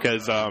 Wow.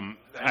 Because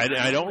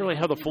I don't really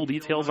have the full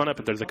details on it,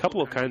 but there's a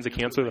couple of kinds of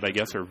cancer that I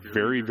guess are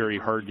very, very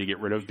hard to get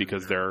rid of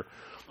because they're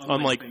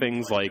unlike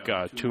things like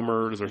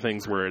tumors or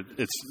things where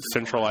it's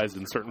centralized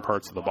in certain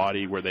parts of the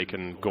body where they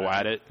can go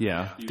at it.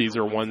 Yeah. These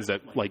are ones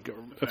that like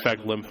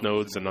affect lymph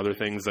nodes and other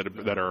things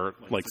that are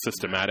like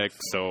systematic,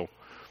 so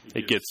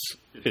it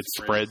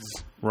spreads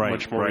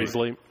much more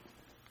easily.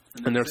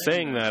 And they're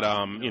saying that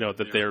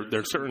that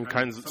there's certain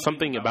kinds of,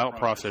 something about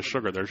processed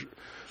sugar. They're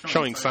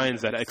showing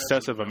signs that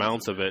excessive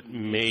amounts of it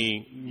may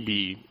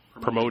be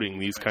promoting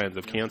these kinds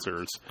of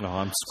cancers. Oh,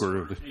 I'm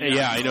screwed.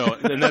 Yeah, I know,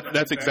 and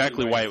that's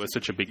exactly why it was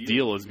such a big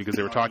deal. Is because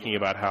they were talking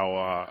about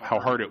how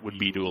hard it would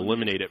be to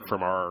eliminate it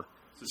from our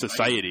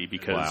society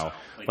because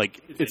like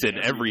it's in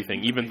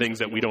everything, even things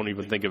that we don't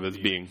even think of as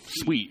being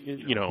sweet.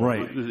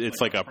 Right.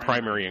 It's like a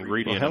primary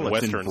ingredient in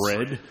Western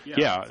bread.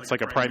 Yeah, it's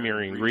like a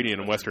primary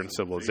ingredient in Western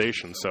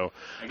civilization. So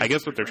I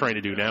guess what they're trying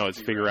to do now is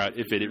figure out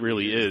if it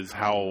really is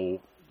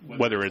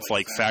whether it's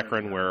like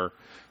saccharin, where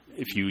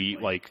if you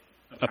eat like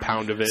a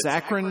pound of it.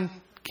 Saccharin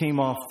came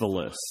off the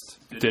list.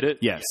 Did it?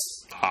 Yes.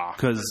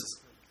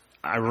 Because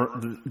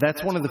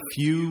that's one of the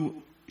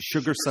few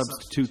sugar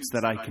substitutes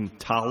that I can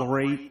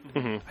tolerate.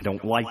 Mm-hmm. I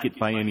don't like it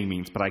by any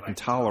means, but I can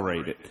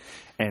tolerate it.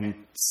 And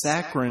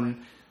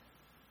saccharin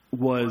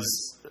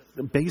was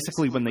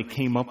basically, when they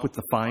came up with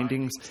the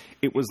findings,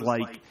 it was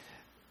like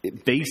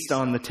based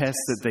on the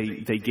tests that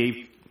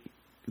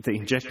they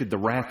injected the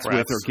rats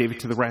with or gave it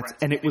to the rats,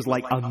 and it was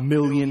like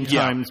 1,000,000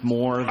 times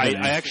more than... I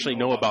actually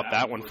know about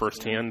that one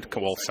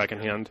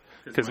secondhand,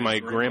 because my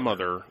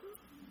grandmother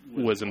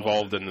was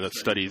involved in the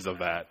studies of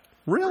that.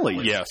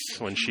 Really? Yes,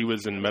 when she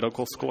was in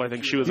medical school, I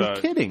think she was You're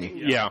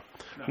kidding. Yeah.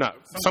 No,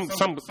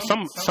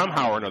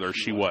 somehow or another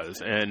she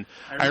was. And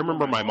I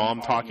remember my mom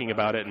talking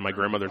about it and my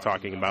grandmother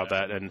talking about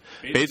that, and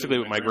basically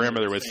what my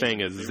grandmother was saying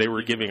is they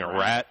were giving a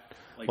rat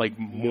like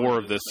more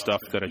of this stuff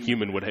than a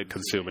human would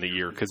consume in a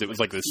year, because it was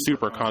like this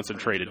super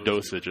concentrated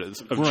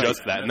dosages of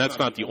just that, and that's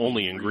not the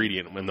only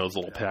ingredient in those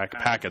little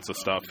packets of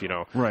stuff.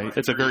 Right.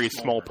 It's a very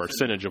small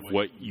percentage of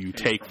what you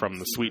take from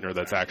the sweetener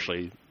that's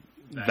actually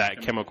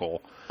that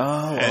chemical.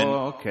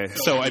 Okay.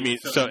 So I mean,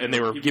 and they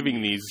were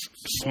giving these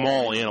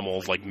small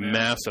animals like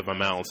massive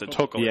amounts. It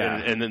took,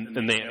 and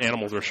the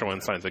animals were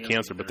showing signs of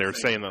cancer. But they're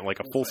saying that like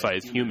a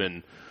full-size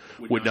human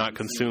would not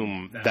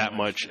consume that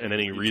much in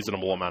any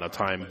reasonable amount of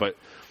time. But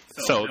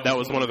so that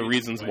was one of the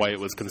reasons why it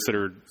was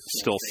considered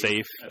still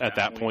safe at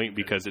that point,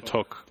 because it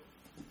took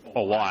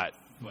a lot.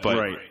 But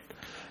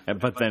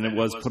But then it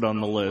was put on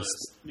the list.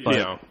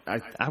 But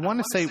I want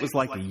to say it was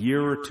like a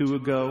year or two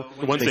ago.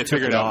 Once they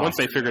figured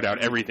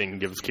out everything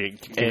can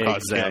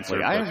cause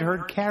cancer. I had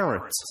heard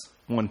carrots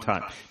one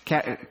time.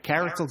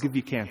 Carrots will give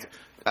you cancer.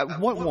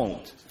 What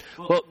won't?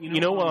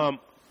 Well,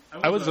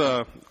 I was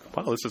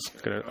wow, this is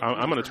gonna.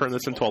 I'm going to turn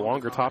this into a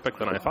longer topic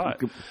than I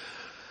thought.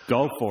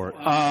 Go for it.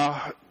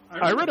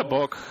 I read a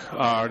book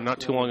not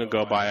too long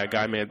ago by a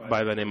guy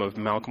by the name of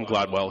Malcolm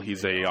Gladwell.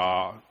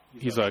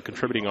 He's a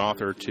contributing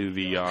author to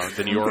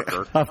the New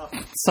Yorker.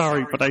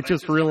 Sorry, but I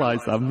just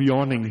realized I'm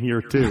yawning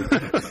here too.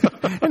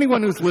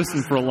 Anyone who's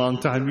listened for a long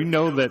time, you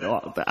know that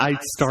I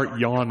start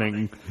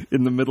yawning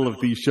in the middle of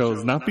these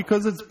shows, not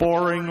because it's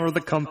boring or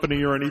the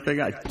company or anything.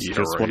 It's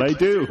just what I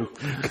do.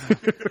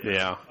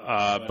 Yeah,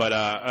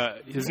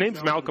 but his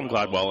name's Malcolm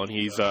Gladwell, and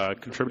he's a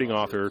contributing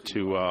author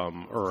to,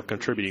 or a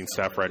contributing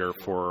staff writer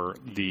for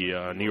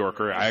the New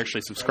Yorker. I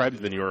actually subscribed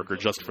to the New Yorker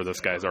just for this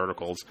guy's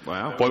articles.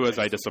 Wow. Boy, was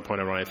I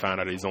disappointed when I found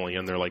out he's only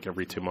in there like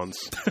every 2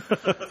 months.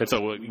 It's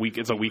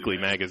a weekly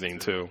magazine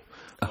too.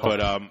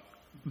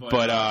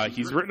 But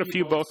he's written a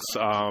few books.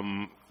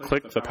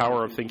 Click, The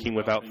Power of Thinking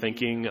Without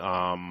Thinking.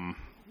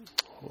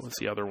 What was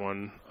the other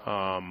one?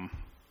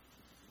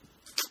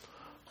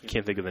 I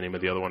can't think of the name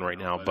of the other one right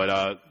now.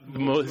 But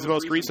his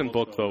most recent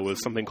book, though,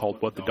 was something called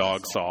What the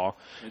Dog Saw.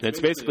 And it's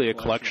basically a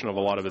collection of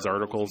a lot of his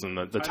articles. And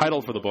the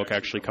title for the book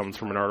actually comes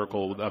from an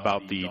article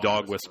about the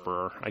dog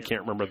whisperer. I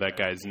can't remember that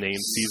guy's name.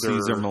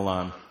 Cesar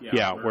Millan.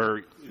 Yeah,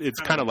 where it's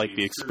kind of like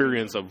the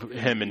experience of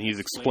him, and he's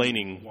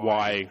explaining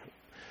why.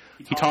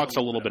 He talks a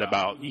little bit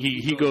about,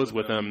 he goes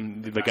with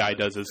them, the guy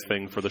does his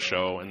thing for the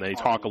show, and they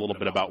talk a little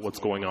bit about what's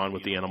going on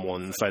with the animal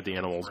and inside the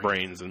animal's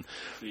brains. And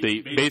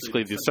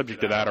basically the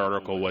subject of that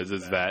article is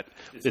that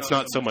it's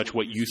not so much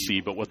what you see,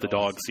 but what the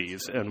dog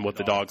sees and what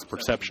the dog's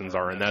perceptions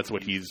are. And that's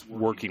what he's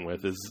working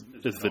with is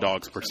the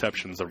dog's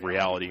perceptions of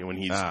reality. When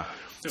he's,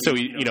 so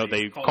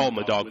they call him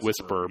the dog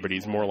whisperer, but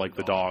he's more like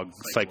the dog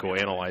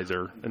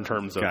psychoanalyzer in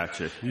terms of.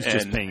 Gotcha. He's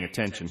just paying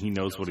attention. He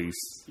knows what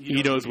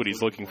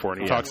he's looking for,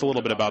 and he talks a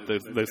little bit about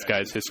this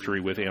guy's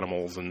history with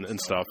animals and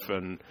stuff,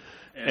 and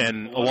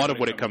a lot of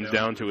what it comes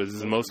down to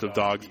is most of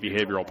dogs'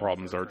 behavioral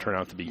problems turn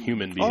out to be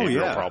human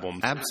behavioral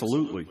problems.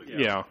 Absolutely.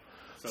 Yeah.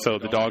 So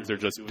the dogs are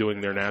just doing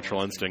their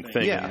natural instinct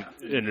thing. Yeah.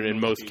 And in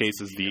most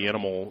cases, the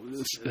animal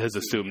has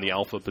assumed the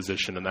alpha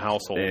position in the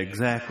household.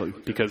 Exactly.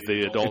 Because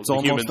the adults, it's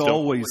almost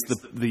always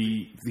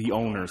the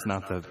owners,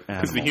 not the animal.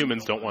 Because the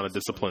humans don't want to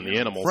discipline the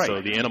animal, so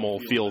the animal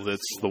feels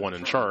it's the one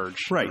in charge.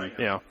 Right.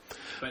 Yeah.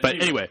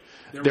 But anyway,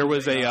 there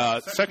was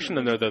a section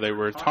in there that they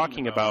were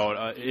talking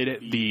about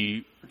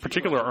the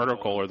particular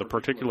article or the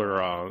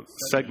particular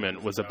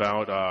segment was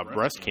about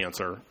breast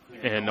cancer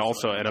and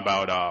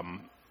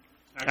about.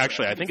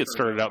 Actually, I think it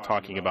started out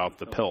talking about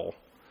the pill.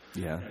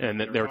 Yeah. And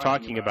they were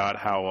talking about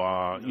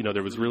how,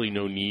 there was really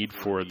no need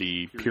for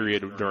the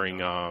period during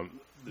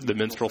the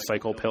menstrual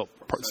cycle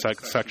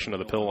section of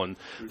the pill. And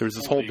there's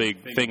this whole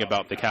big thing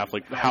about the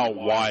Catholic,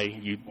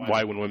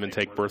 why when women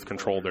take birth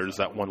control, there's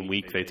that 1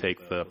 week they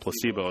take the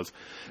placebos.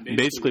 And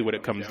basically what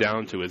it comes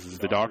down to is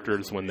the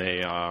doctors when they...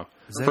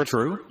 is that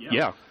true?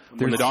 Yeah.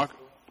 When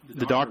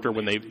the doctor,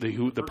 when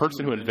the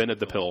person who invented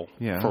the pill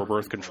for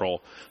birth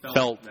control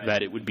felt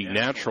that it would be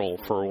natural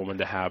for a woman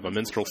to have a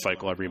menstrual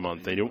cycle every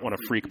month. They didn't want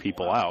to freak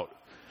people out.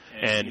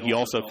 And he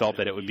also felt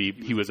that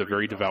he was a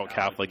very devout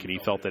Catholic, and he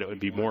felt that it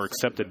would be more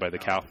accepted by the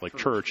Catholic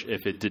Church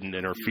if it didn't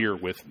interfere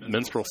with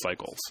menstrual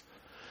cycles.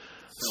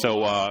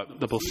 So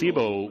the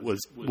placebo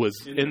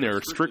was in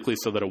there strictly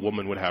so that a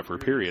woman would have her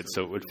period,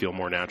 so it would feel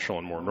more natural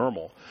and more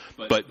normal.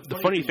 But the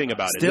funny thing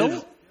about it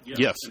is...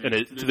 Yes, and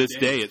to this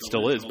day it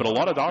still is. But a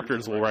lot of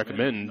doctors will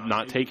recommend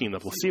not taking the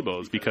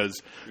placebos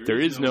because there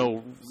is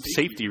no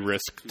safety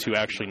risk to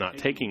actually not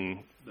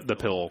taking the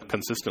pill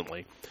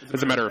consistently.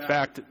 As a matter of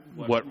fact,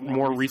 what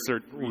more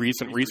recent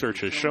research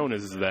has shown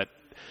is that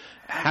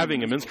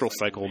having a menstrual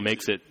cycle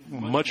makes it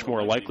much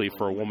more likely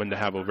for a woman to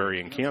have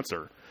ovarian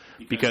cancer.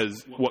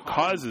 Because what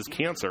causes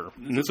cancer,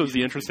 and this was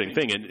the interesting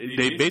thing, and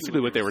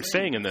basically what they were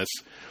saying in this,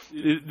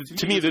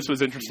 to me this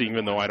was interesting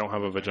even though I don't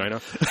have a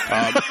vagina,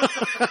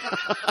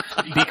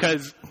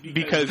 because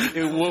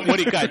what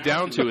it got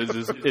down to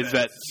is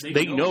that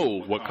they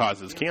know what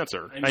causes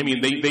cancer. I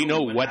mean, they know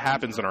what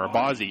happens in our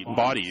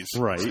bodies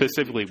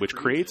specifically which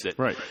creates it.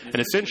 Right. And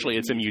essentially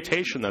it's a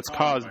mutation that's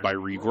caused by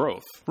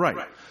regrowth. Right.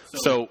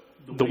 So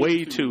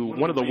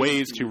one of the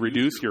ways to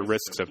reduce your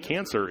risks of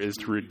cancer is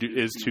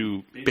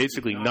to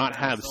basically not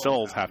have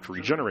cells have to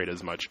regenerate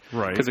as much.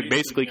 Right. Because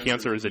basically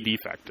cancer is a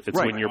defect. It's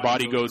when your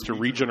body goes to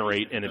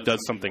regenerate and it does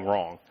something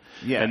wrong.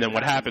 Yeah. And then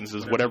what happens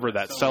is whatever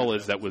that cell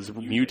is that was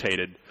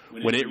mutated,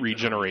 when it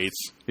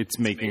regenerates, it's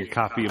making a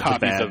copy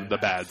of the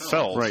bad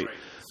cells. Right.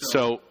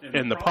 So,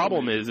 and the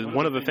problem is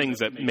one of the things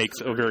that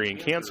makes ovarian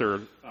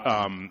cancer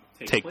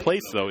take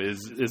place, though, is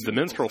the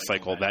menstrual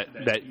cycle,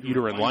 that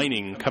uterine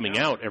lining coming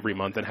out every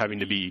month and having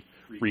to be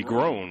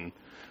regrown.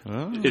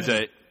 Is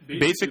that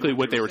basically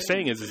what they were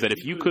saying is that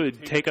if you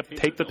could take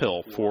the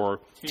pill for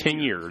 10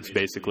 years,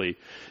 basically,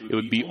 it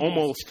would be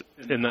almost,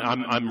 and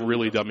I'm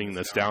really dumbing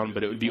this down,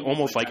 but it would be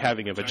almost like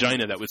having a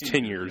vagina that was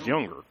 10 years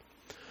younger.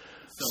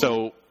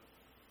 So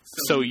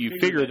you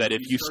figure that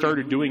if you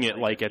started doing it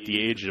like at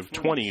the age of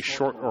 20,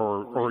 short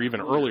or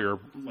even earlier,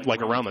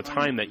 like around the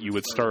time that you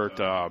would start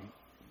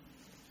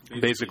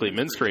basically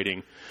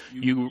menstruating,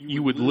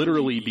 you would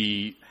literally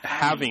be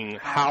cutting in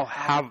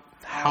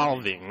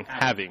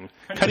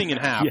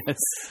half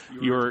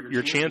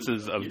your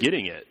chances of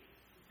getting it.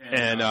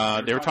 And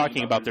they were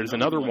talking about there's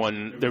another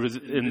one.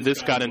 And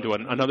this got into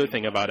another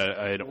thing about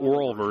an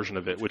oral version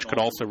of it, which could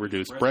also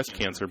reduce breast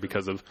cancer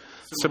because of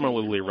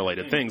similarly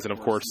related things. And of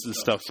course, this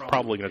stuff's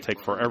probably going to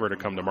take forever to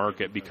come to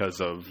market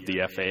because of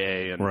the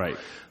FAA and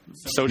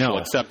social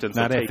acceptance.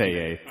 Not of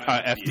FAA.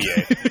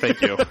 FDA.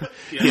 Thank you.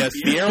 Yes,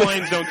 the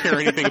airlines don't care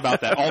anything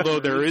about that.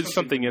 Although there is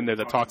something in there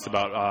that talks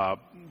about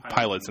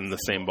pilots in the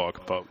same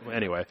book, but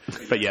anyway.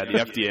 But yeah, the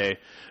FDA,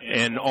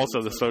 and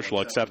also the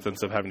social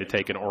acceptance of having to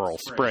take an oral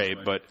spray.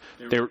 But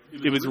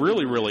it was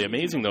really, really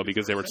amazing, though,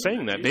 because they were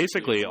saying that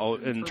basically,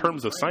 in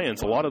terms of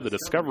science, a lot of the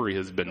discovery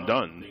has been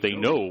done. They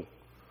know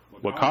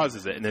what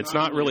causes it, and it's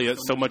not really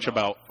so much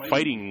about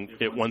fighting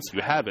it once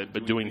you have it,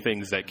 but doing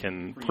things that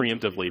can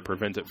preemptively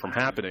prevent it from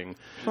happening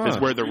is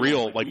where the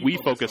real, like, we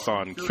focus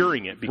on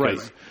curing it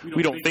because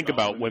we don't think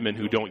about women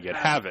who don't yet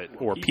have it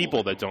or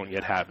people that don't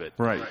yet have it.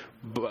 Right.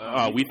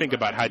 We think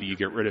about how do you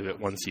get rid of it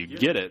once you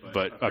get it,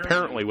 but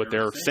apparently what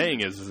they're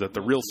saying is that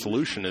the real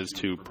solution is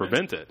to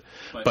prevent it.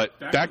 But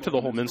back to the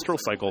whole menstrual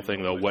cycle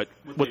thing, though, what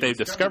they've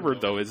discovered,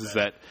 though, is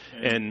that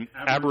in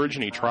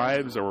Aborigine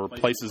tribes or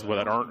places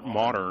that aren't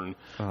modern,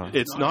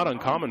 it's not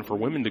uncommon for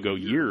women to go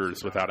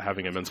years without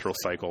having a menstrual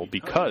cycle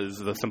because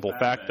of the simple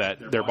fact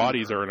that their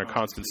bodies are in a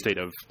constant state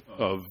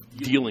of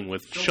dealing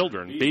with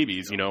children,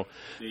 babies. You know,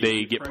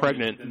 they get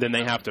pregnant, then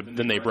they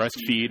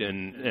breastfeed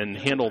and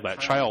handle that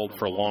child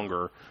for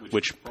longer,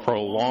 which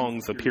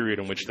prolongs the period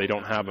in which they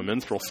don't have a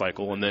menstrual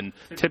cycle, and then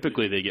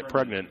typically they get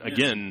pregnant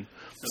again,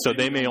 so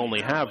they may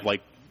only have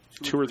like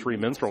 2 or 3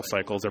 menstrual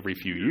cycles every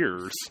few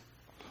years.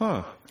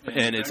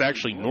 And it's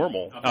actually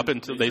normal up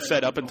until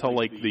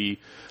like the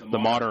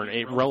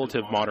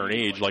relative modern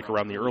age, like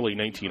around the early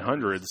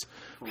 1900s,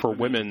 for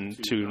women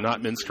to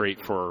not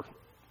menstruate for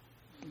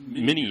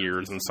many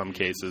years in some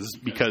cases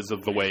because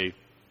of the way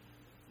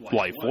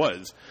life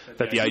was.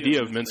 That the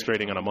idea of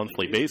menstruating on a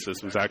monthly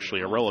basis was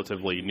actually a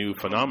relatively new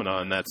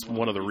phenomenon, and that's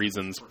one of the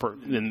reasons.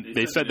 And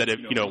they said that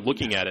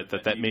looking at it,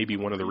 that may be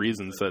one of the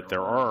reasons that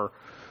there are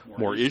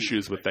more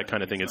issues with that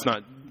kind of thing. It's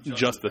not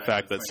just the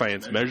fact that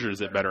science measures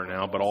it better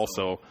now, but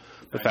also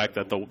the fact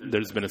that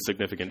there's been a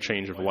significant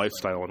change of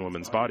lifestyle in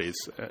women's bodies.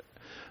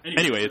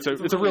 Anyway, it's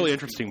a really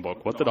interesting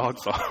book, What the Dog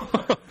Saw.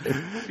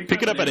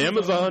 Pick it up at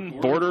Amazon,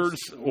 Borders,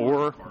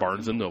 or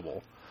Barnes &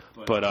 Noble.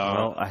 But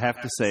well, I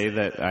have to say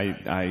that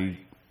I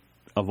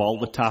of all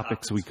the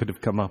topics we could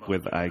have come up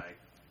with, I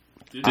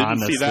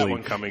honestly see that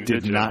one coming,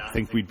 did not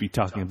think we'd be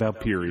talking about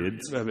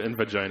periods and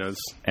vaginas.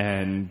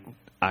 And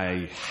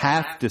I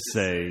have to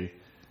say,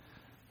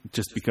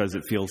 just because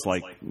it feels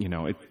like,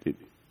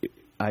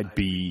 I'd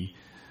be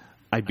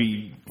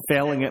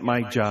failing at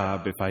my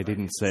job if I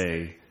didn't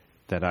say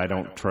that I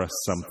don't trust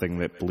something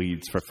that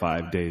bleeds for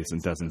 5 days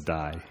and doesn't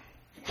die.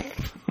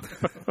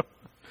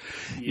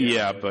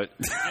 Yeah, but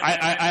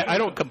I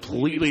don't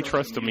completely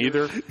trust them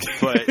either,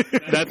 but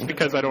that's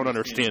because I don't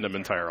understand them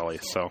entirely,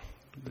 so,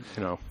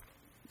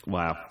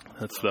 Wow.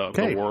 That's the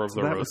War of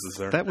the Roses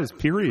there. That was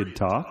period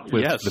talk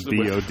with the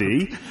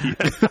BOD.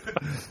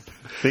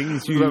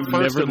 Things you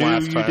never knew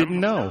you didn't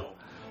know.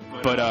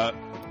 But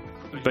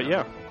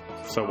yeah.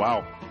 So,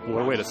 wow.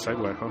 What a way to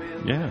segue, huh?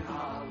 Yeah.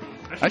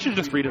 I should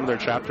just read another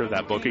chapter of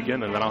that book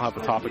again, and then I'll have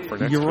a topic for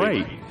next week. You're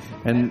right.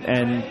 And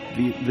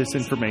this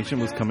information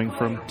was coming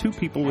from 2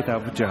 people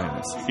without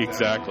vaginas.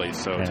 Exactly.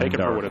 So take it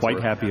for what it's quite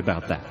worth. happy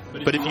about that.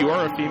 But if you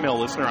are a female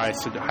listener, I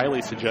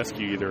highly suggest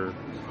you either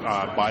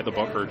buy the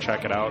book or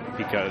check it out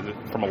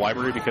from a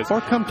library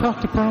or come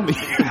talk to Promi.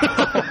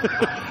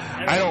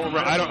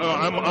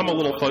 I'm a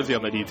little fuzzy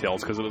on the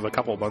details because it was a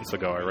couple of months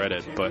ago I read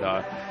it, but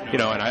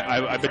and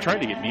I've been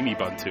trying to get Mimi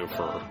Bun to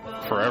for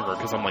forever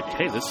because I'm like,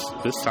 hey,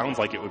 this sounds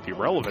like it would be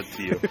relevant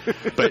to you,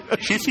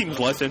 but she seems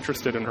less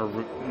interested in her.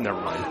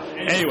 Never mind.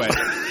 Anyway,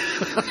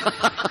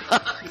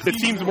 it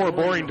seems more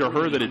boring to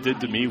her than it did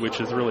to me, which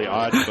is really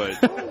odd.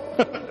 But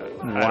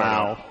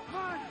wow.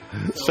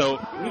 So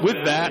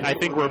with that, I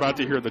think we're about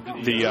to hear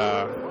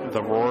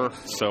the roar.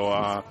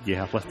 So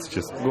yeah, let's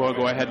just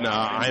go ahead and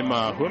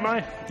I'm who am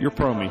I? You're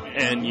Promi,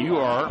 and you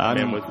are a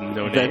man with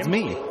no name. That's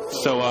me.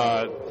 So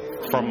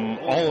from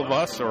all of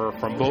us, or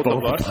from both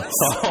of us,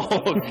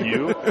 all of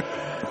you,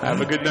 have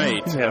a good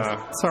night.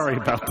 Sorry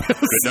about this.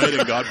 Good night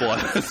and God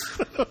bless.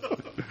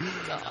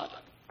 God.